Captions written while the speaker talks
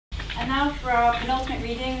And now for our penultimate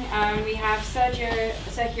reading, we have Sergio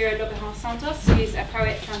Lobejón Santos, who's a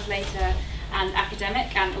poet, translator and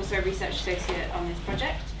academic, and also a research associate on this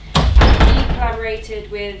project. He collaborated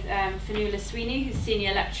with Fionnghuala Sweeney, who's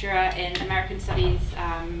senior lecturer in American Studies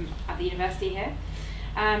at the university here.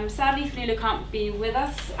 Sadly, Fionnghuala can't be with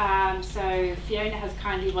us, so Fiona has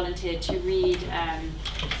kindly volunteered to read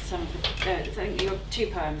some of the, I think your two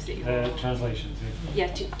poems that you translations. Yeah,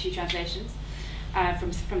 two translations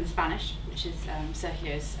from the Spanish, which is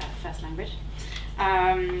Sergio's first language.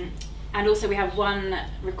 And also we have one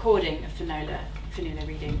recording of Fionnghuala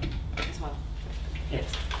reading as well. Yes.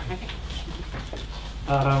 Okay.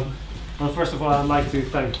 Well, first of all, I'd like to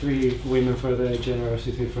thank three women for their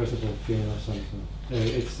generosity. First of all, Fiona Sampson.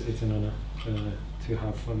 It's an honor to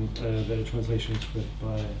have the translations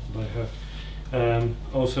by her.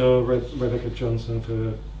 Also, Rebecca Johnson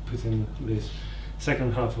for putting this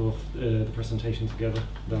second half of the presentation together.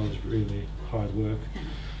 That was really hard work.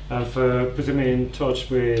 And for putting me in touch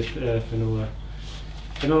with Fionnghuala.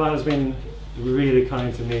 Fionnghuala has been really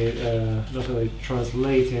kind to me, not only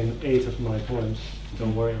translating 8 of my poems,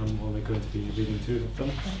 don't worry, I'm only going to be reading 2 of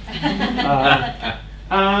them,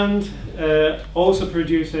 and also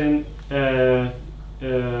producing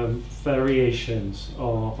variations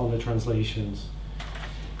on the translations.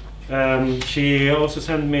 She also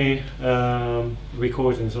sent me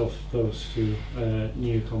recordings of those 2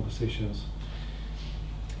 new compositions.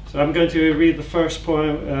 So I'm going to read the first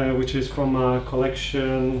poem, which is from a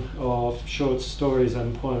collection of short stories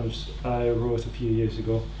and poems I wrote a few years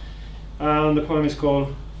ago. And the poem is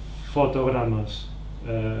called Fotogramas,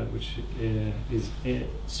 which is in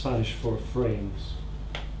Spanish for frames.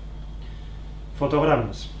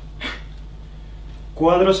 Fotogramas.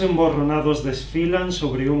 Cuadros emborronados desfilan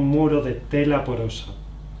sobre un muro de tela porosa.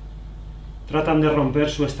 Tratan de romper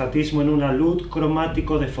su estatismo en una luz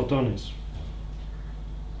cromático de fotones.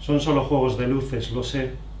 Son solo juegos de luces, lo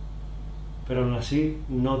sé, pero aún así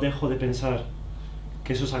no dejo de pensar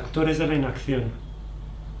que esos actores de la inacción,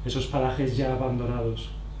 esos parajes ya abandonados,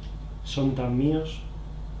 son tan míos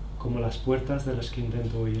como las puertas de las que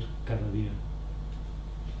intento oír cada día.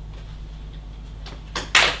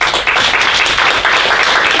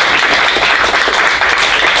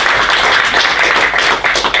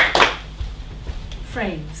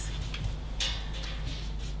 Frames.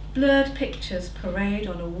 Blurred pictures parade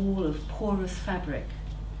on a wall of porous fabric.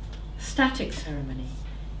 Static ceremony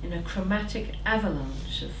in a chromatic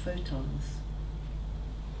avalanche of photons.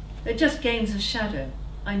 They're just games of shadow,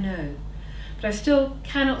 I know, but I still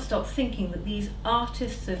cannot stop thinking that these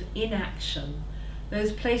artists of inaction,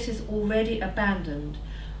 those places already abandoned,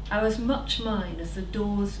 are as much mine as the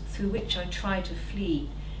doors through which I try to flee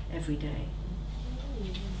every day.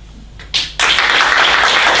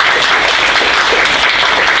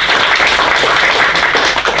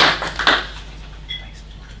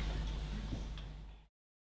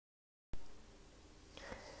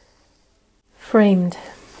 Framed.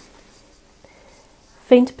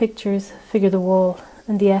 Faint pictures figure the wall,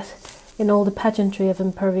 and yet, in all the pageantry of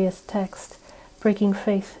impervious text, breaking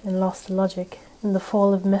faith in lost logic, in the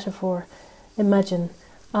fall of metaphor, imagine,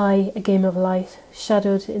 I, a game of light,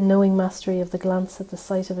 shadowed in knowing mastery of the glance at the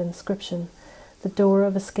sight of inscription, the door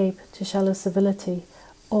of escape to shallow civility,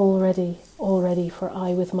 all ready for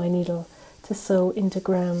I with my needle, to sew into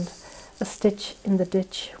ground, a stitch in the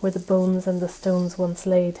ditch where the bones and the stones once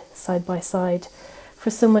laid, side by side.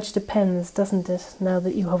 For so much depends, doesn't it, now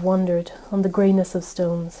that you have wandered, on the greyness of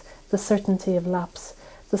stones, the certainty of lapse,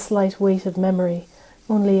 the slight weight of memory,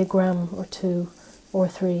 only a gram or 2 or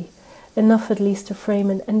 3, enough at least to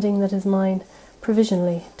frame an ending that is mine,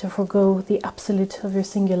 provisionally, to forego the absolute of your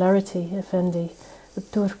singularity, Effendi, a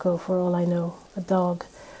turco for all I know, a dog,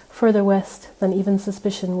 further west than even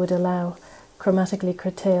suspicion would allow, chromatically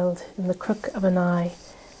curtailed in the crook of an eye,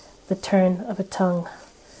 the turn of a tongue.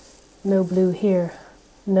 No blue here,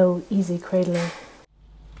 no easy cradling.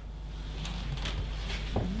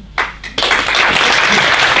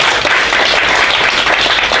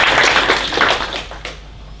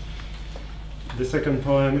 The second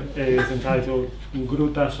poem is entitled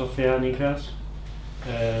Grutas Oceánicas.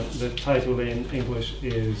 The title in English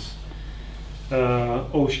is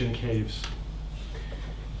Ocean Caves.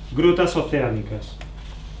 Grutas oceánicas.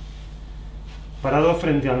 Parado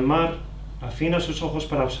frente al mar, afina sus ojos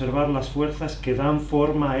para observar las fuerzas que dan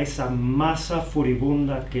forma a esa masa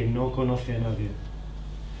furibunda que no conoce a nadie.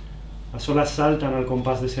 Las olas saltan al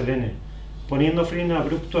compás de Selene, poniendo freno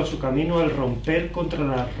abrupto a su camino al romper contra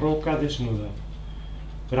la roca desnuda.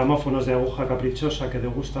 Gramófonos de aguja caprichosa que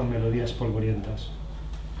degustan melodías polvorientas.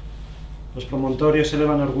 Los promontorios se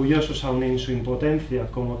elevan orgullosos aún en su impotencia,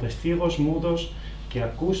 como testigos mudos que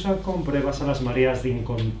acusan con pruebas a las mareas de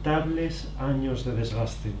incontables años de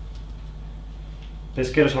desgaste.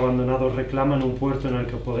 Pesqueros abandonados reclaman un puerto en el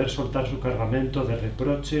que poder soltar su cargamento de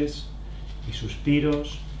reproches y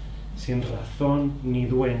suspiros sin razón ni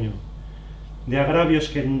dueño, de agravios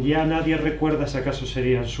que ya nadie recuerda si acaso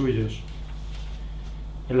serían suyos.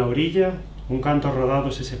 En la orilla, un canto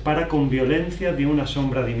rodado se separa con violencia de una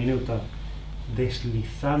sombra diminuta,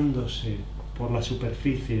 deslizándose por la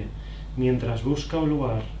superficie mientras busca un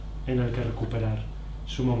lugar en el que recuperar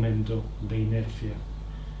su momento de inercia,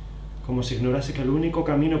 como si ignorase que el único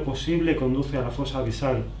camino posible conduce a la fosa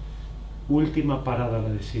abisal, última parada a la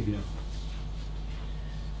desidia.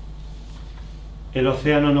 El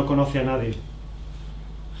océano no conoce a nadie,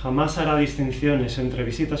 jamás hará distinciones entre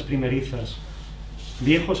visitas primerizas,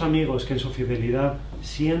 viejos amigos que en su fidelidad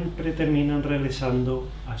siempre terminan regresando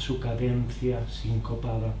a su cadencia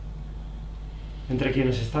sincopada, entre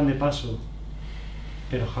quienes están de paso,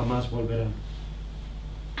 pero jamás volverán.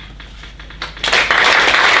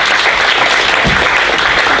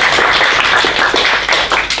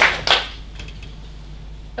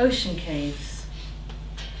 Ocean caves.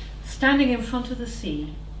 Standing in front of the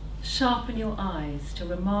sea, sharpen your eyes to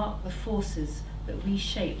remark the forces that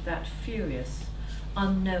reshape that furious,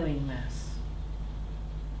 unknowing mass.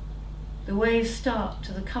 The waves start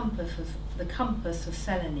to the compass of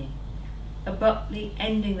Selene, abruptly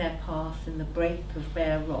ending their path in the break of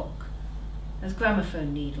bare rock, as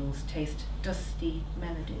gramophone needles taste dusty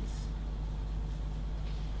melodies.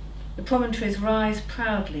 The promontories rise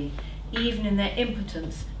proudly, even in their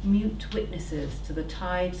impotence, mute witnesses to the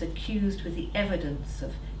tides accused with the evidence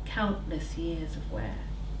of countless years of wear.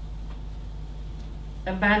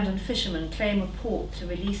 Abandoned fishermen claim a port to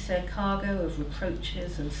release their cargo of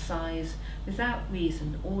reproaches and sighs without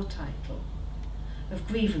reason or title, of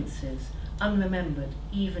grievances unremembered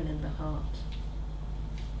even in the heart.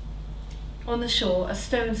 On the shore, a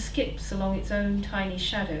stone skips along its own tiny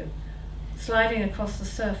shadow, sliding across the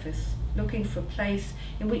surface, looking for a place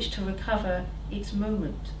in which to recover its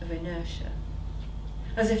moment of inertia,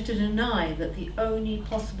 as if to deny that the only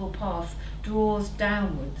possible path draws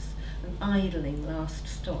downwards, an idling last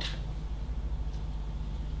stop.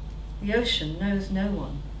 The ocean knows no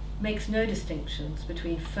one, makes no distinctions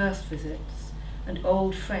between first visits and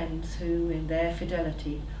old friends who, in their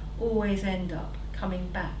fidelity, always end up coming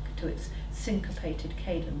back to its syncopated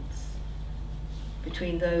cadence,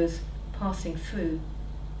 between those passing through,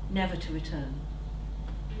 never to return.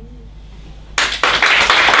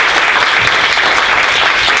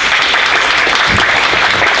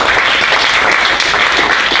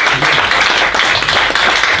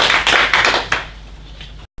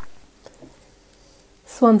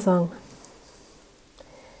 Swan Song.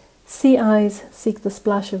 Sea eyes seek the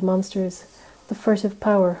splash of monsters, the furtive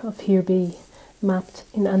power of here be, mapped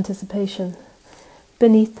in anticipation.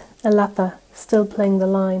 Beneath, a latha, still playing the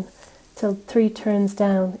line, till 3 turns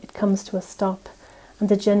down it comes to a stop, and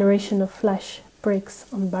the generation of flesh breaks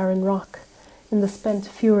on barren rock, in the spent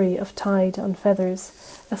fury of tide on feathers,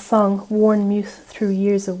 a song worn mute through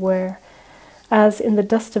years of wear, as in the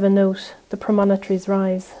dust of a note the promontories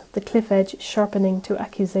rise, the cliff edge sharpening to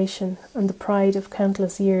accusation, and the pride of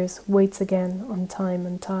countless years waits again on time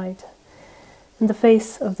and tide. In the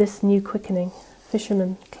face of this new quickening,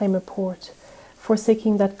 fishermen claim a port,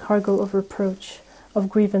 forsaking that cargo of reproach, of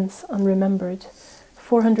grievance unremembered.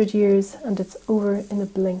 400 years and it's over in a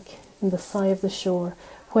blink, in the sigh of the shore,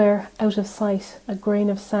 where, out of sight, a grain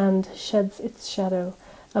of sand sheds its shadow,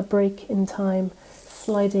 a break in time,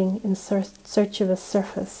 sliding in search of a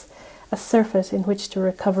surfeit in which to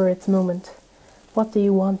recover its moment. What do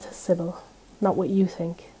you want, Sybil? Not what you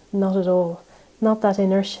think. Not at all. Not that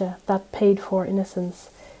inertia, that paid-for innocence.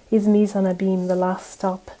 Is mise en abîme the last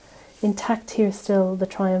stop? Intact here still the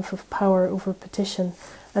triumph of power over petition,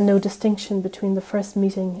 and no distinction between the first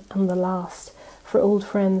meeting and the last, for old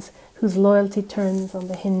friends whose loyalty turns on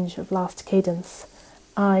the hinge of last cadence.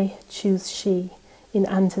 I choose she, in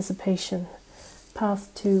anticipation. Pass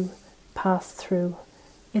to, pass through,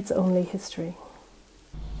 it's only history.